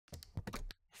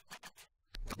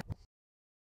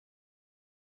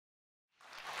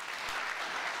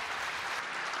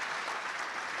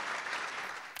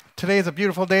Today is a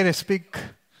beautiful day to speak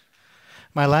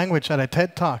my language at a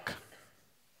TED Talk.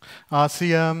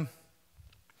 Asiam,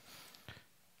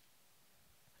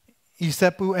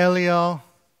 Isepu Eliel,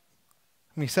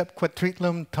 Misep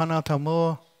Quetritlum Tana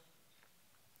Tamo,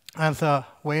 Antha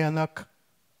Wiyé.nox,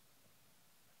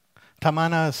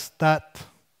 Tamana Stat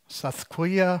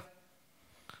Sathkuya,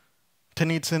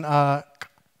 Tanitsin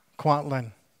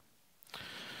Kwantlen.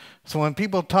 So when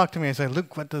people talk to me, I say,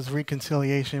 Luke, what does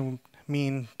reconciliation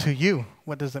mean to you?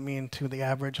 What does it mean to the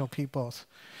Aboriginal peoples?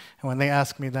 And when they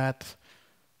ask me that,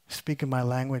 speaking my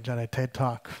language at a TED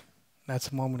Talk, that's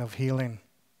a moment of healing.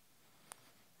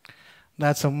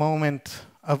 That's a moment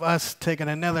of us taking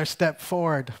another step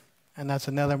forward. And that's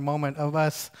another moment of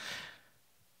us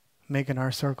making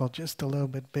our circle just a little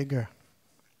bit bigger.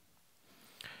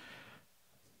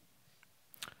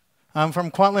 I'm from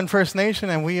Kwantlen First Nation,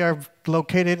 and we are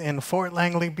located in Fort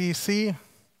Langley, BC.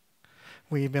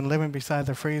 We've been living beside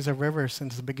the Fraser River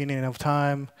since the beginning of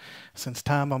time, since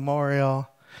time memorial,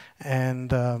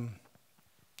 and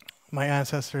my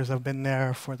ancestors have been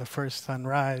there for the first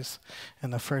sunrise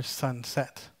and the first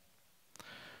sunset.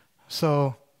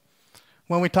 So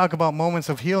when we talk about moments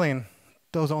of healing,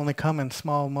 those only come in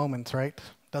small moments, right?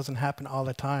 It doesn't happen all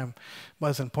the time.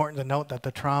 But it's important to note that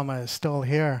the trauma is still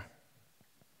here.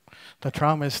 The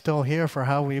trauma is still here for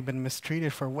how we've been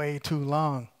mistreated for way too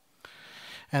long.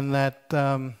 And that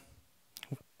a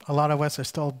lot of us are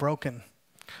still broken.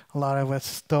 A lot of us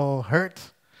still hurt.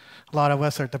 A lot of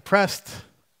us are depressed,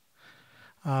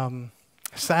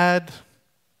 sad,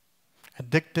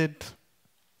 addicted,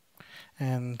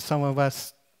 and some of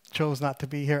us chose not to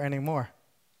be here anymore.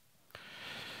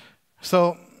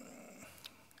 So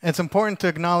it's important to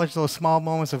acknowledge those small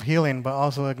moments of healing, but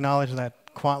also acknowledge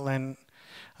that Kwantlen,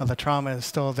 the trauma is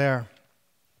still there.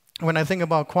 When I think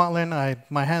about Kwantlen,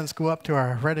 my hands go up to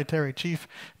our hereditary chief,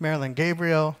 Marilyn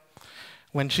Gabriel.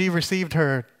 When she received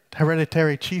her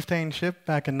hereditary chieftainship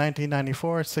back in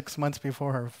 1994, 6 months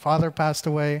before her father passed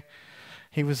away,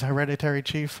 he was hereditary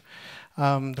chief.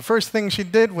 The first thing she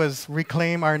did was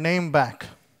reclaim our name back.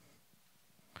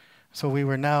 So we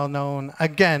were now known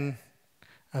again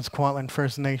as Kwantlen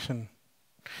First Nation.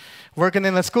 Working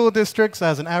in the school districts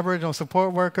as an Aboriginal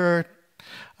support worker,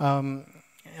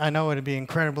 I know it would be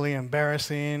incredibly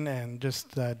embarrassing and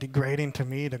just degrading to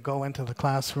me to go into the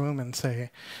classroom and say,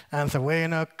 Antha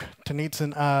Wiyé.nox,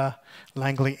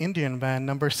 TEDxLangleyED Indian Band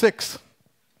number 6.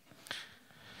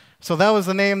 So that was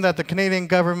the name that the Canadian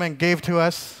government gave to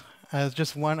us as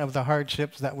just one of the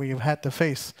hardships that we've had to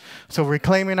face. So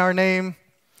reclaiming our name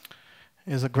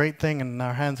is a great thing, and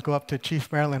our hands go up to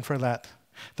Chief Marilyn for that.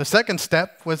 The second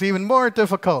step was even more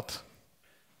difficult.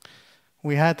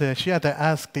 She had to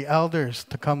ask the elders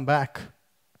to come back.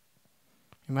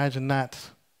 Imagine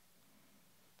that.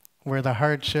 Where the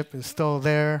hardship is still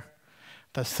there,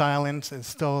 the silence is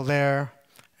still there,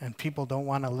 and people don't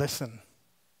want to listen.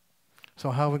 So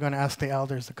how are we going to ask the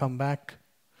elders to come back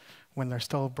when they're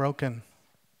still broken,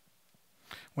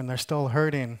 when they're still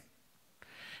hurting,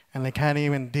 and they can't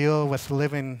even deal with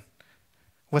living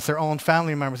with their own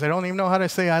family members? They don't even know how to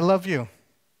say, I love you,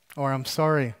 or I'm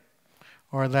sorry,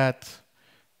 or that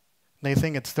they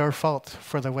think it's their fault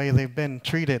for the way they've been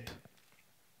treated.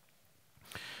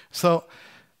 So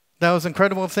that was an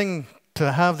incredible thing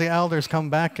to have the elders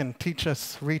come back and teach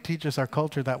us, reteach us our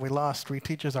culture that we lost,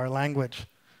 reteach us our language.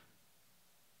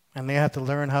 And they had to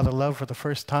learn how to love for the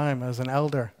first time as an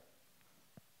elder.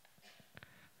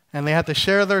 And they had to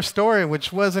share their story,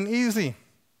 which wasn't easy.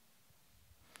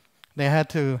 They had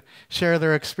to share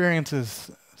their experiences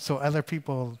so other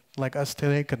people like us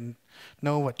today could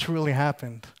know what truly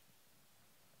happened.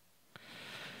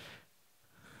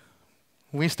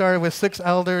 We started with 6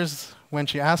 elders. When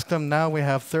she asked them, now we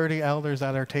have 30 elders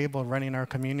at our table running our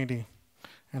community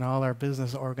and all our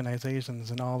business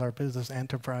organizations and all our business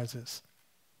enterprises.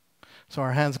 So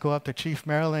our hands go up to Chief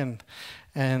Marilyn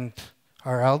and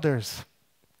our elders.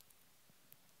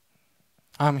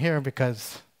 I'm here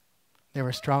because they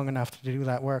were strong enough to do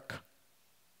that work.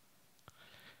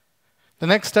 The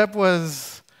next step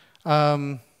was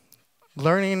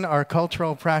learning our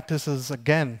cultural practices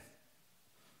again.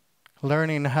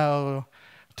 Learning how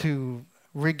to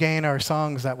regain our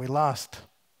songs that we lost.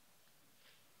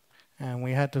 And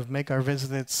we had to make our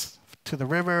visits to the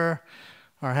river.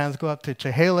 Our hands go up to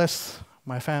Chehalis,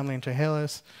 my family in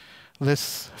Chehalis.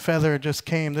 This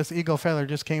eagle feather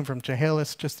just came from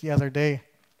Chehalis just the other day.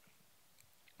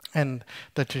 And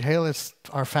the Chehalis,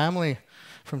 our family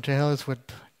from Chehalis,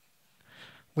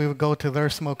 we would go to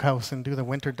their smokehouse and do the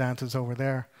winter dances over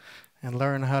there, and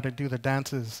learn how to do the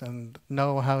dances and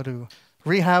know how to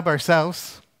rehab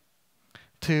ourselves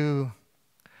to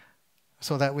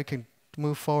so that we could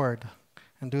move forward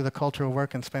and do the cultural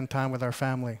work and spend time with our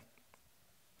family.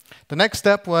 The next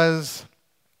step was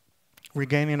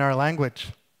regaining our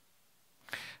language.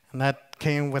 And that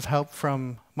came with help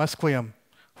from Musqueam,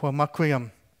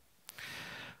 Huamaqueam.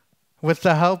 With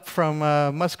the help from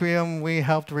Musqueam, we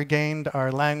helped regain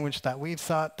our language that we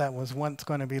thought that was once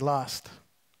going to be lost.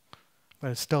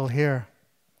 But it's still here.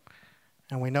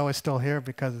 And we know it's still here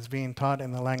because it's being taught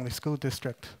in the Langley School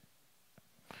District.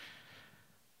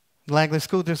 The Langley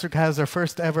School District has their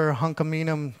first ever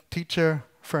Hunkaminam teacher,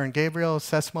 Marilyn Gabriel,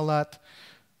 Sesmalat,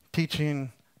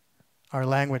 teaching our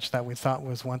language that we thought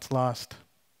was once lost.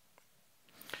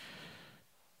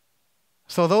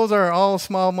 So those are all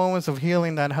small moments of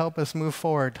healing that help us move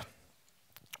forward.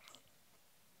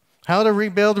 How to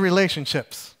rebuild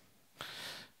relationships.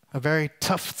 A very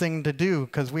tough thing to do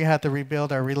because we had to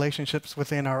rebuild our relationships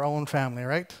within our own family,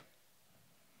 right?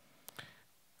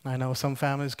 I know some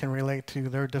families can relate to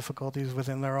their difficulties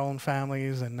within their own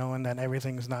families and knowing that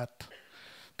everything's not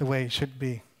the way it should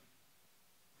be.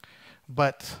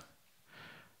 But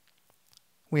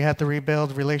we had to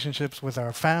rebuild relationships with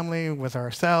our family, with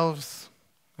ourselves,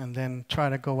 and then try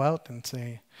to go out and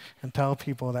say and tell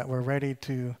people that we're ready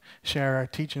to share our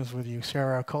teachings with you,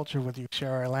 share our culture with you,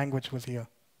 share our language with you.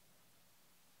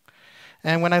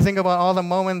 And when I think about all the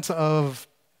moments of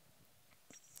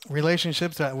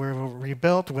relationships that were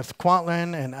rebuilt with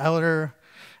Kwantlen and elder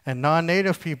and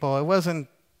non-native people, it wasn't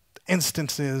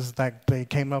instances that they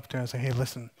came up to us and said, hey,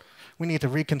 listen, we need to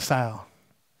reconcile.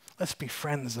 Let's be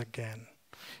friends again.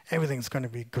 Everything's going to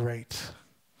be great.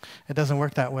 It doesn't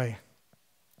work that way.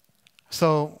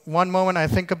 So one moment I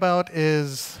think about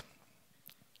is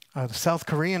the South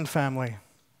Korean family.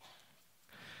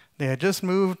 They had just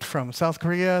moved from South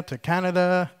Korea to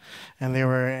Canada, and they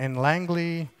were in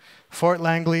Langley, Fort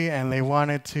Langley, and they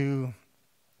wanted to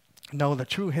know the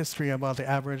true history about the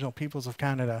Aboriginal peoples of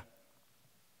Canada.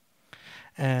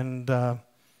 And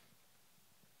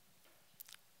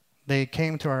they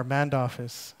came to our band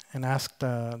office and asked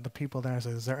the people there,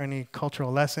 is there any cultural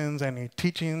lessons, any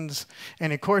teachings,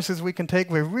 any courses we can take?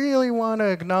 We really want to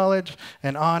acknowledge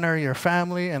and honor your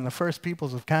family and the first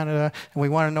peoples of Canada, and we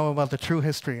want to know about the true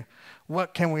history.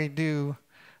 What can we do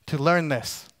to learn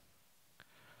this?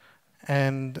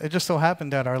 And it just so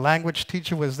happened that our language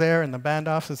teacher was there in the band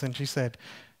office, and she said,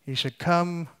 you should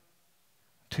come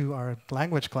to our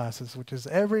language classes, which is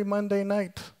every Monday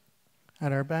night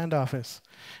at our band office.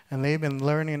 And they've been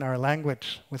learning our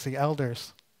language with the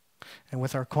elders and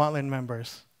with our Kwantlen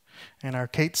members and our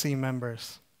Katesee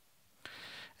members.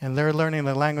 And they're learning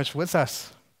the language with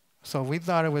us. So we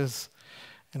thought it was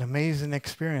an amazing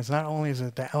experience. Not only is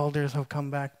it the elders have come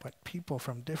back, but people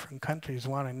from different countries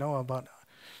want to know about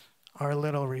our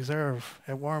little reserve.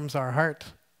 It warms our heart.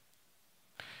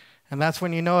 And that's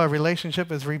when you know a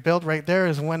relationship is rebuilt right there,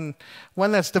 is when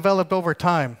one that's developed over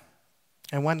time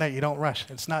and one that you don't rush.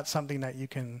 It's not something that you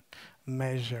can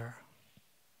measure.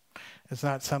 It's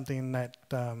not something that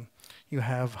you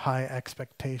have high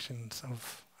expectations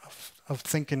of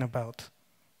thinking about.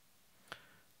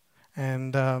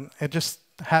 And it just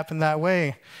happened that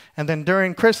way. And then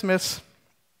during Christmas,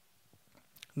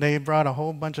 they brought a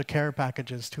whole bunch of care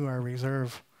packages to our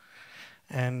reserve.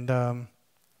 And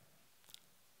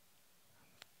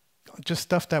just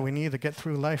stuff that we need to get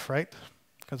through life, right?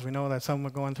 Because we know that some are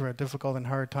going through a difficult and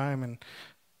hard time, and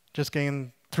just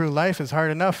getting through life is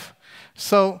hard enough.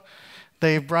 So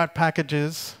they brought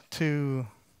packages to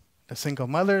the single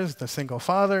mothers, the single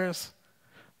fathers,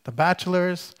 the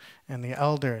bachelors, and the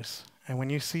elders. And when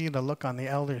you see the look on the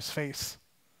elders' face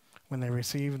when they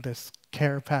receive this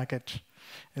care package,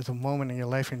 it's a moment in your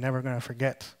life you're never going to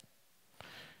forget.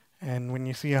 And when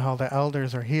you see how the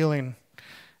elders are healing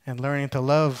and learning to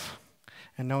love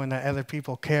and knowing that other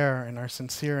people care and are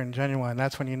sincere and genuine,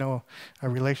 that's when you know a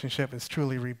relationship is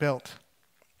truly rebuilt.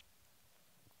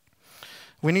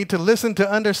 We need to listen to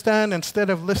understand instead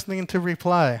of listening to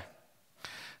reply.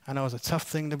 I know it's a tough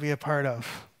thing to be a part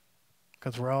of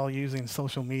because we're all using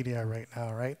social media right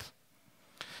now, right?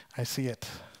 I see it.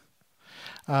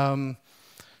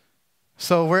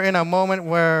 So we're in a moment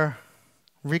where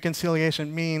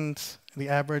reconciliation means the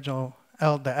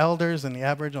elders and the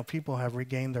Aboriginal people have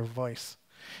regained their voice.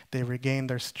 They regained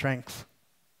their strength.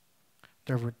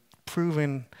 They're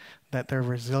proven that they're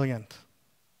resilient.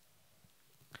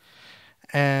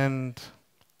 And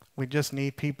we just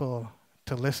need people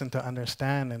to listen to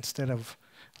understand instead of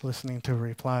listening to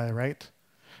reply, right?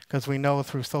 Because we know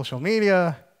through social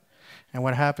media and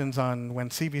what happens when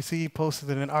CBC posted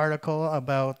an article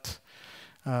about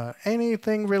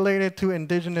anything related to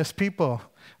Indigenous people,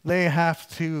 they have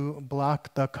to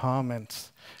block the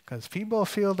comments because people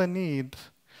feel the need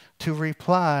to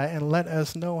reply and let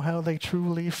us know how they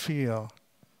truly feel.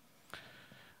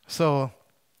 So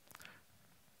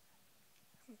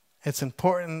it's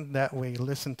important that we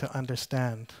listen to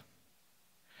understand.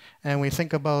 And we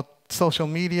think about social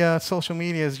media. Social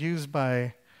media is used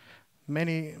by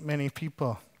many, many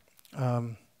people.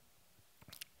 So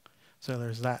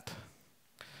there's that.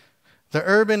 The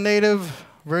urban native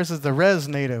versus the res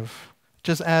native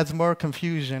just adds more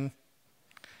confusion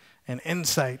and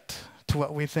insight to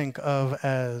what we think of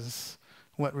as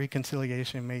what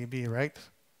reconciliation may be, right?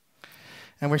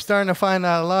 And we're starting to find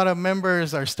that a lot of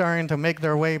members are starting to make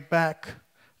their way back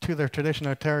to their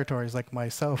traditional territories, like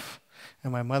myself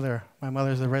and my mother. My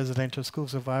mother's a residential school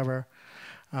survivor.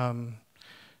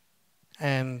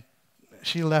 And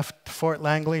she left Fort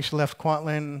Langley, she left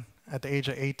Kwantlen at the age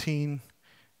of 18,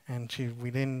 and she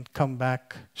didn't come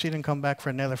back for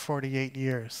another 48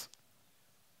 years.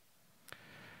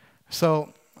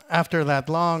 So after that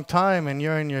long time, and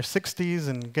you're in your 60s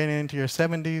and getting into your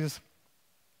 70s,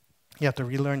 you have to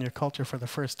relearn your culture for the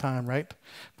first time, right?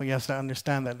 But you have to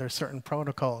understand that there's certain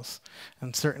protocols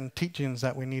and certain teachings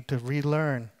that we need to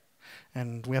relearn,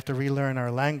 and we have to relearn our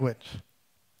language.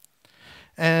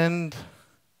 And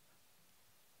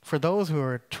for those who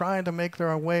are trying to make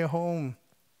their way home,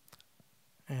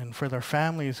 and for their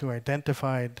families who are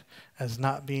identified as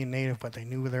not being Native, but they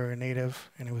knew they were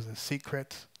Native and it was a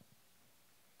secret,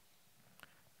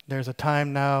 there's a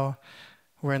time now,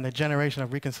 we're in the generation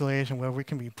of reconciliation where we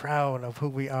can be proud of who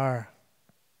we are.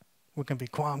 We can be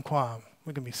Kwam.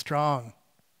 We can be strong.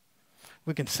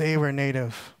 We can say we're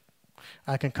Native.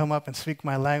 I can come up and speak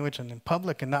my language and in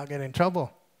public and not get in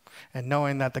trouble. And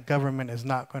knowing that the government is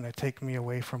not going to take me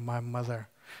away from my mother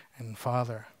and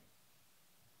father.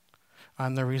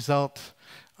 I'm the result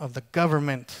of the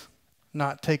government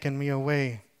not taking me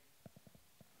away.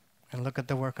 And look at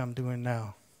the work I'm doing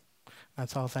now.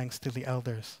 That's all thanks to the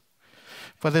elders.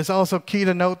 But it's also key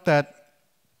to note that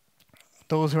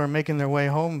those who are making their way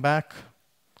home back,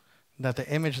 that the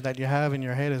image that you have in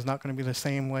your head is not going to be the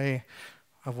same way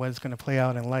of what is going to play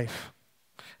out in life.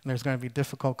 And there's going to be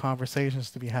difficult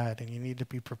conversations to be had, and you need to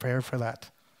be prepared for that.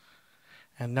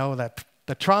 And know that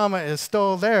the trauma is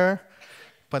still there,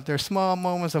 but there's small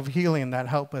moments of healing that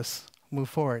help us move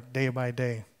forward day by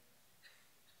day.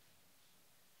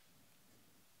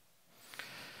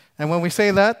 And when we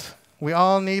say that, we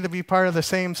all need to be part of the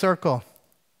same circle.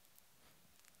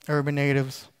 Urban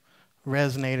natives,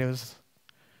 res natives.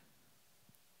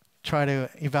 Try to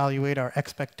evaluate our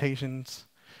expectations,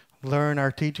 learn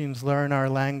our teachings, learn our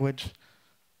language,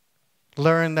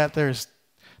 learn that there's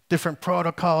different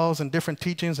protocols and different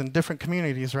teachings in different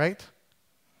communities, right?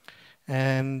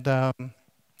 And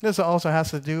this also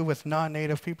has to do with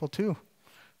non-native people too,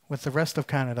 with the rest of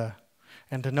Canada.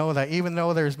 And to know that even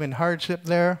though there's been hardship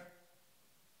there,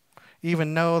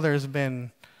 even though there's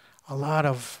been a lot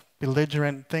of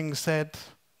belligerent things said,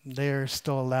 they're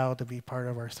still allowed to be part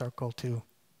of our circle too.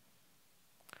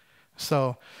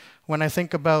 So when I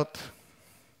think about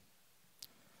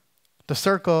the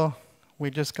circle,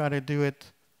 we just got to do it,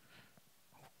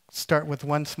 start with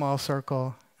one small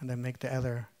circle and then make the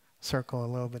other circle a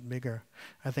little bit bigger.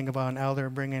 I think about an elder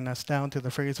bringing us down to the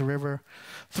Fraser River,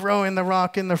 throwing the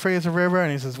rock in the Fraser River,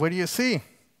 and he says, "What do you see?"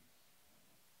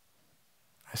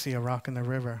 "I see a rock in the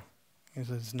river." He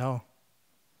says, "No.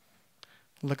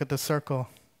 Look at the circle.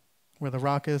 Where the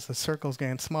rock is, the circle's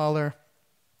getting smaller,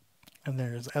 and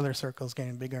there's other circles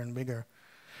getting bigger and bigger."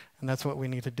 And that's what we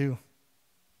need to do.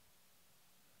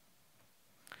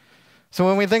 So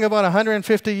when we think about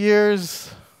 150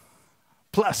 years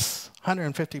plus,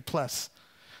 150 plus,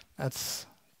 that's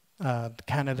the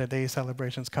Canada Day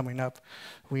celebrations coming up.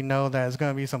 We know that there's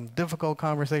going to be some difficult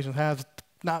conversations.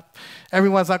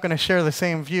 Everyone's not going to share the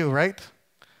same view, right?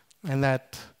 And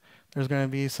that there's going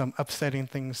to be some upsetting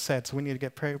things said. So we need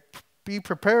to be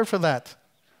prepared for that.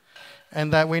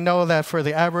 And that we know that for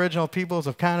the Aboriginal peoples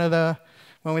of Canada,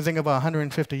 when we think about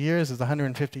 150 years, it's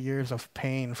 150 years of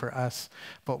pain for us.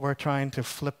 But we're trying to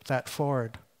flip that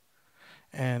forward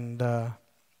and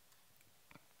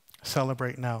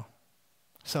celebrate now.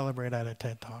 Celebrate at a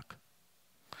TED Talk.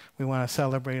 We want to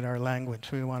celebrate our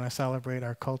language. We want to celebrate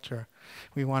our culture.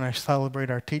 We want to celebrate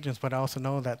our teachings, but also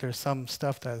know that there's some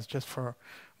stuff that is just for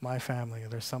my family.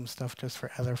 There's some stuff just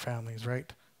for other families,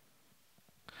 right?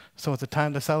 So it's a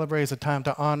time to celebrate. It's a time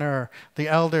to honor the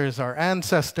elders, our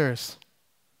ancestors.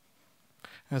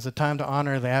 And it's a time to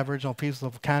honor the Aboriginal people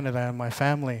of Canada and my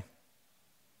family.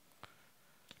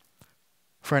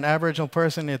 For an Aboriginal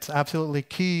person, it's absolutely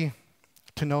key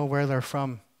to know where they're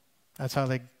from. That's how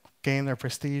they gain their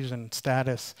prestige and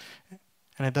status.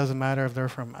 And it doesn't matter if they're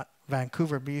from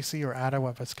Vancouver, BC, or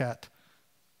Ottawa, Piscat.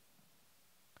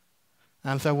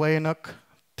 I'm sa Wiyé.nox,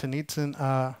 Tanitsin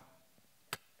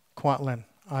Kwantlen.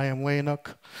 I am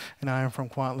Wiyé.nox, and I am from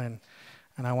Kwantlen.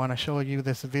 And I want to show you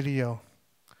this video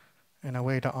in a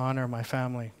way to honor my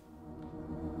family.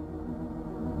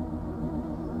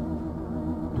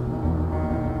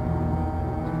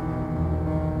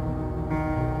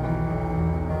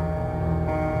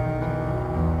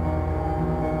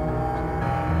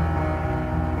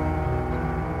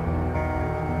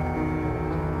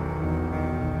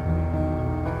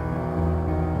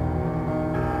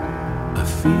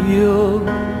 Feel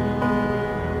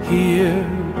here,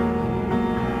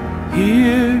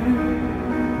 here,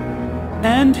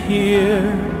 and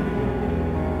here.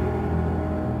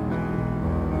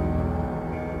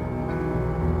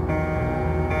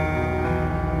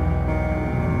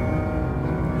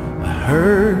 I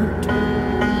hurt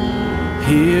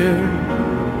here,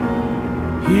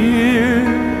 here,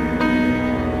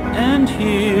 and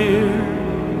here.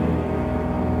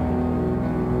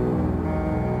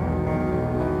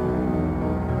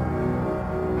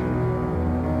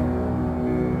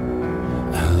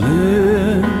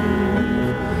 Live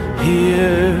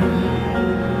here,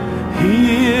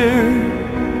 here,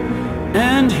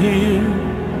 and here.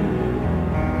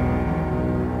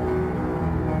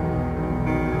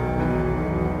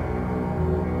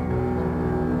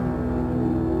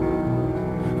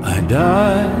 I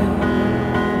die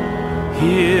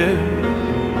here,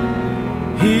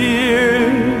 here,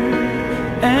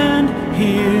 and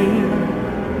here.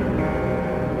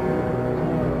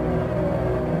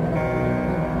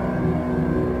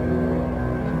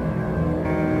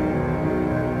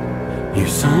 You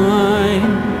sign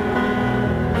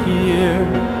here,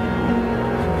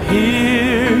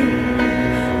 here,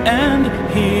 and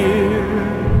here.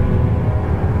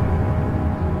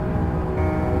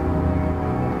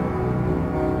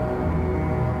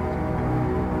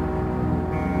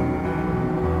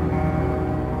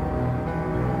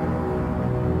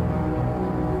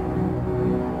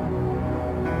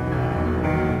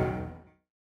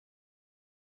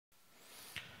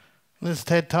 This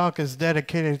TED Talk is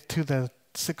dedicated to the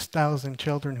 6,000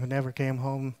 children who never came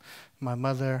home, my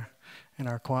mother, and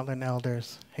our Kwantlen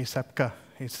elders. Hisepka,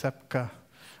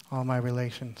 all my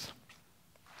relations.